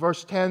in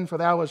verse 10, for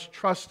thou hast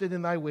trusted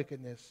in thy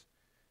wickedness.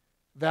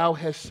 Thou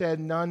hast said,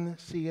 none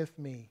seeth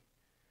me.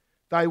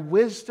 Thy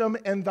wisdom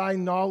and thy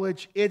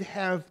knowledge, it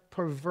hath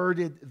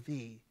perverted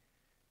thee.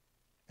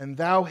 And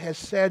thou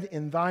hast said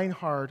in thine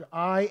heart,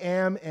 I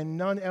am and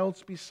none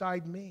else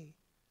beside me.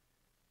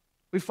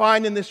 We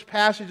find in this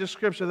passage of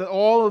Scripture that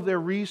all of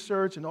their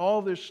research and all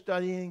of their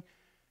studying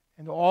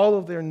and all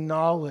of their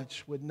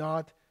knowledge would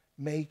not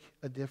make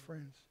a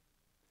difference.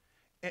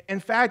 In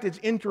fact, it's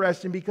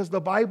interesting because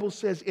the Bible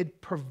says it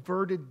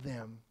perverted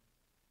them.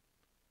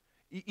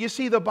 You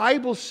see, the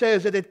Bible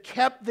says that it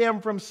kept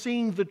them from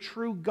seeing the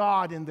true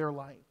God in their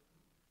life.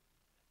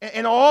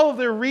 And all of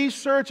their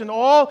research and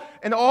all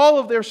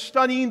of their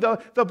studying,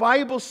 the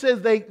Bible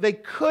says they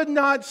could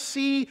not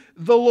see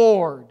the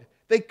Lord.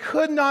 They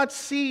could not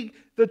see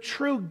the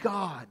true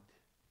God.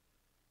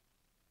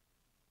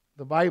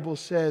 The Bible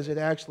says it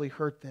actually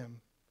hurt them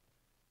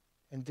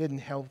and didn't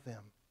help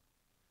them.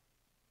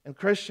 And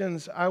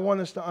Christians, I want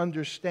us to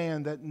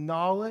understand that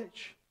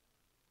knowledge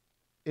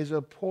is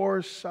a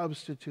poor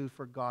substitute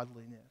for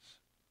godliness.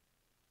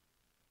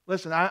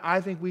 Listen, I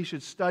think we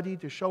should study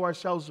to show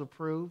ourselves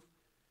approved,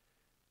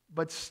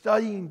 but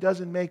studying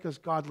doesn't make us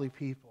godly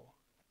people.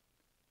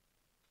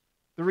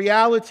 The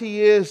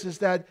reality is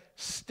that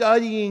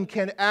studying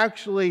can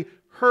actually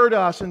hurt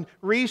us, and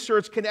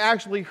research can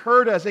actually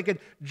hurt us. It can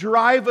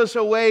drive us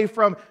away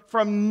from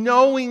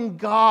knowing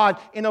God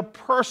in a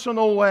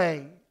personal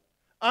way.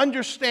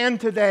 Understand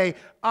today,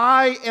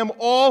 I am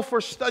all for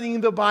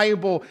studying the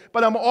Bible,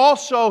 but I'm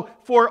also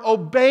for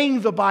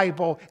obeying the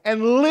Bible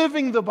and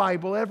living the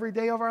Bible every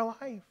day of our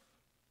life.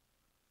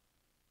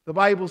 The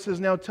Bible says,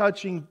 now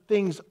touching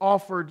things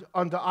offered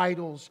unto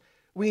idols,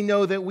 we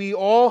know that we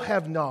all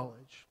have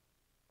knowledge.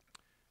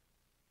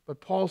 But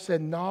Paul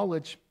said,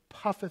 knowledge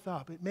puffeth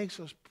up. It makes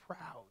us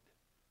proud.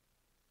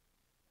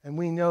 And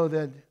we know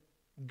that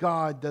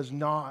God does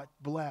not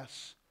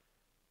bless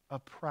a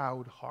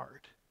proud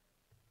heart.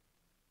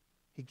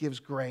 He gives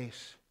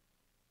grace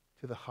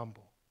to the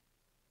humble.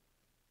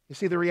 You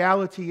see, the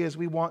reality is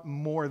we want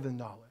more than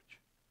knowledge.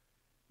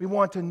 We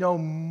want to know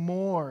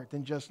more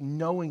than just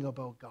knowing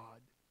about God.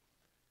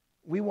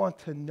 We want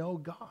to know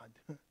God.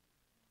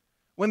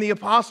 When the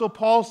Apostle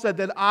Paul said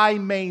that I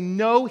may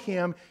know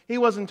Him, he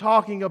wasn't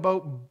talking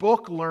about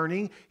book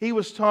learning. He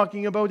was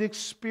talking about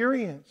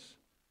experience.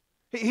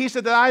 He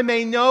said that I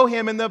may know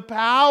Him in the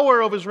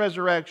power of His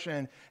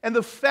resurrection and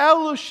the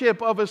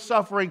fellowship of His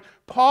suffering.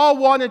 Paul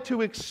wanted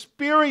to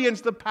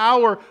experience the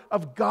power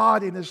of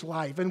God in his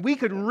life. And we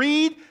could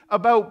read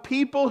about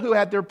people who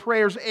had their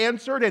prayers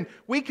answered, and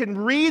we can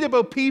read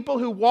about people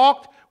who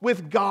walked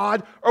with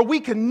God, or we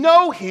can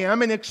know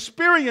Him and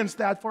experience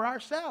that for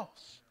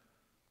ourselves.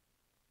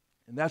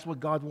 And that's what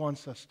God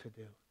wants us to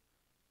do.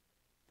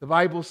 The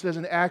Bible says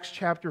in Acts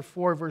chapter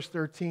 4, verse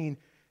 13,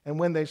 and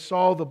when they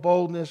saw the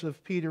boldness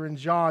of Peter and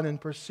John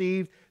and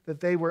perceived that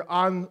they were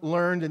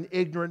unlearned and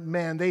ignorant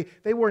men,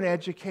 they weren't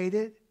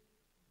educated.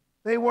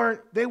 They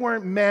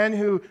weren't men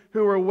who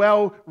were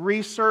well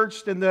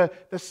researched in the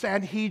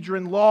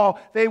Sanhedrin law.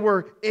 They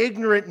were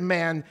ignorant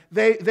men.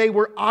 They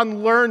were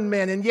unlearned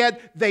men. And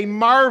yet they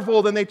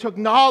marveled and they took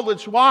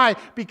knowledge. Why?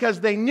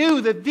 Because they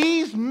knew that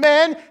these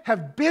men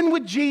have been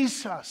with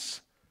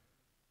Jesus.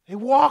 They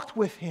walked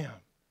with Him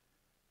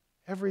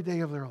every day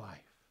of their life.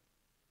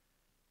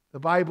 The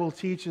Bible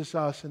teaches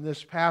us in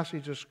this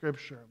passage of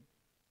Scripture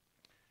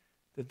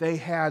that they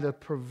had a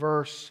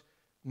perverse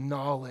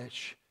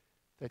knowledge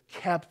that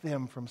kept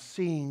them from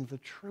seeing the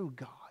true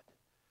God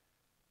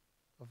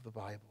of the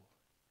Bible.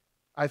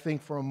 I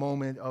think for a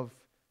moment of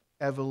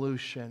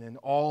evolution and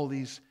all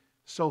these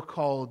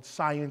so-called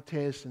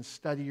scientists and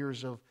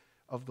studiers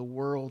of the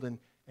world and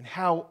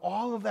how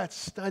all of that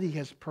study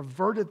has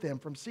perverted them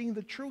from seeing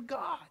the true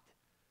God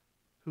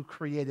who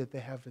created the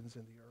heavens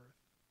and the earth.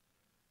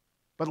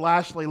 But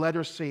lastly, let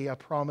us see a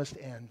promised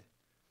end.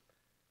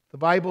 The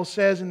Bible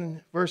says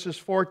in verses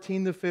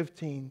 14 to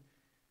 15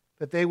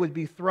 that they would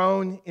be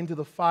thrown into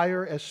the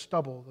fire as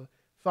stubble. The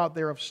thought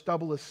there of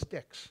stubble as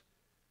sticks,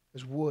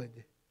 as wood.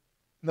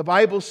 And the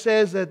Bible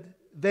says that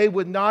they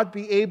would not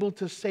be able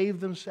to save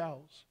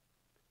themselves.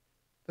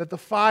 That the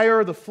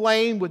fire, the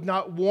flame would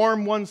not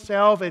warm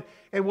oneself. It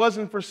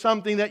wasn't for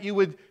something that you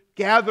would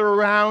gather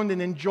around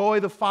and enjoy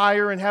the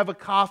fire and have a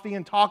coffee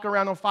and talk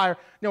around on fire.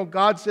 No,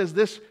 God says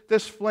this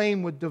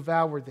flame would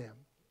devour them.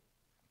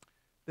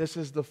 This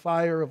is the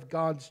fire of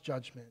God's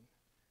judgment.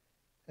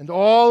 And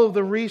all of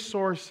the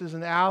resources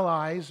and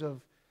allies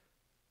of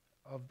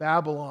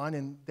Babylon,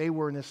 and they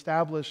were an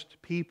established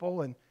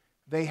people, and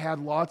they had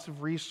lots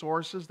of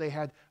resources. They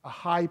had a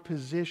high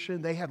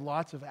position. They had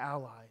lots of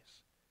allies.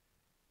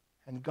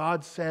 And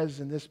God says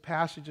in this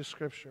passage of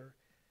Scripture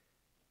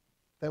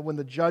that when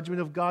the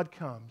judgment of God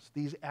comes,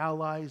 these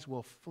allies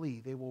will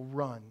flee. They will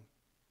run.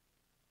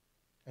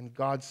 And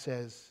God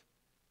says,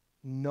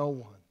 no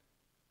one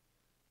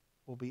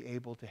will be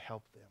able to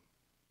help them.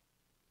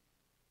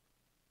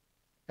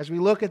 As we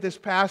look at this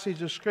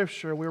passage of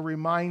Scripture, we're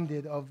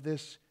reminded of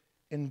this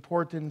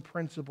important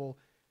principle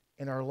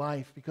in our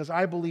life, because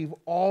I believe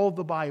all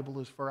the Bible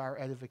is for our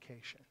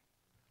edification,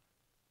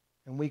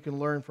 and we can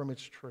learn from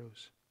its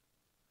truths.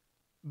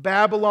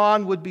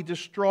 Babylon would be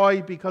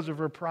destroyed because of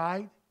her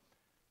pride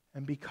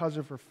and because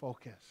of her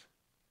focus.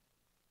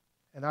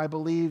 And I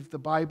believe the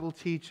Bible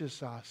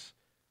teaches us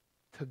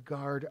to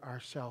guard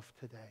ourselves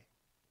today.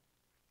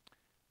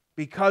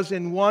 Because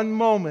in one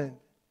moment,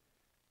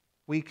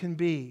 we can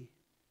be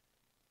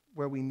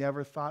where we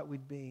never thought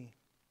we'd be.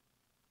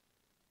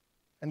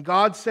 And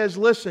God says,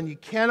 listen, you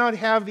cannot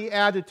have the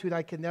attitude,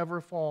 I can never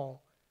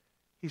fall.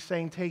 He's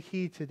saying, take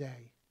heed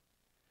today.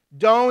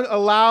 Don't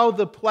allow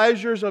the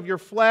pleasures of your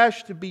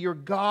flesh to be your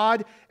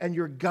God and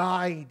your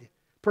guide.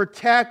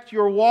 Protect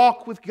your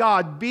walk with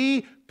God.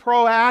 Be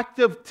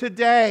proactive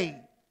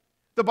today.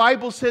 The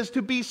Bible says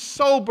to be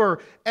sober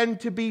and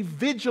to be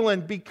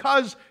vigilant,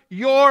 because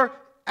your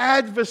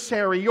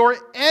adversary, your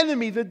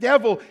enemy, the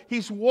devil,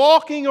 he's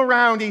walking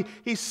around.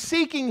 He's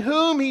seeking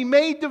whom he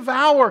may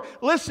devour.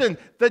 Listen,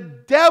 the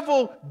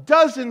devil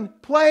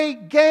doesn't play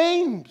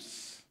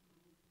games.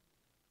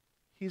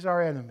 He's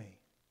our enemy,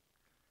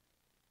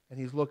 and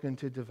he's looking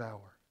to devour.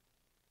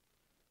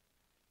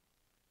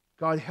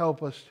 God,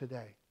 help us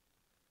today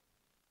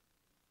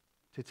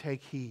to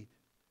take heed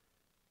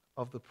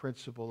of the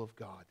principle of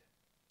God.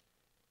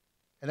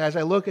 And as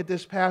I look at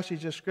this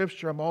passage of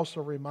Scripture, I'm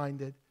also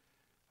reminded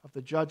of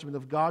the judgment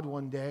of God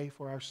one day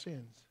for our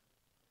sins.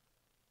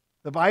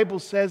 The Bible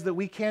says that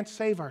we can't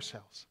save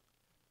ourselves.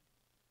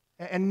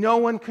 And no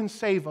one can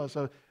save us.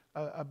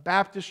 A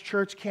Baptist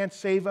church can't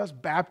save us.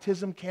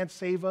 Baptism can't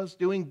save us.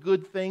 Doing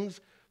good things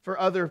for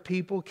other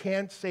people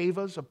can't save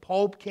us. A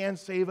pope can't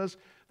save us.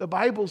 The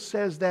Bible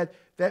says that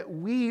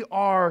we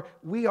are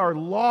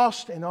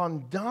lost and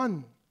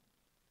undone.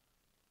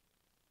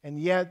 And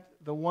yet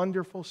the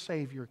wonderful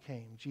Savior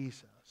came,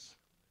 Jesus,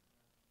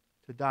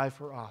 to die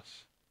for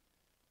us,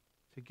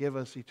 to give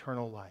us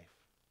eternal life.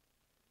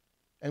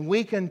 And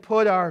we can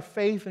put our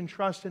faith and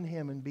trust in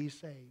Him and be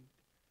saved.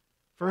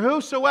 For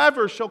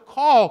whosoever shall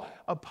call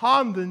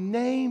upon the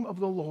name of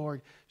the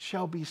Lord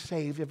shall be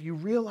saved. If you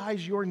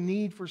realize your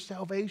need for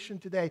salvation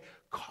today,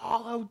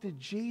 call out to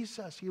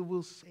Jesus. He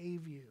will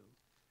save you.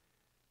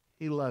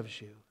 He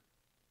loves you.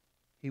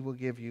 He will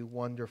give you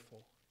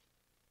wonderful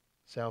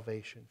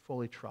salvation.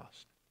 Fully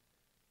trust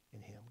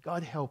in Him.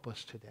 God, help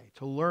us today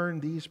to learn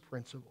these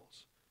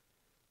principles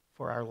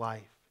for our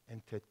life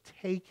and to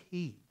take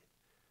heed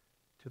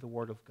to the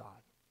Word of God.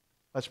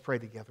 Let's pray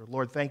together.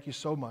 Lord, thank you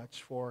so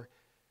much for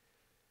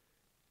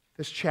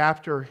this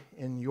chapter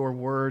in your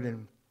Word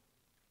and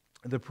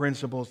the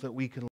principles that we can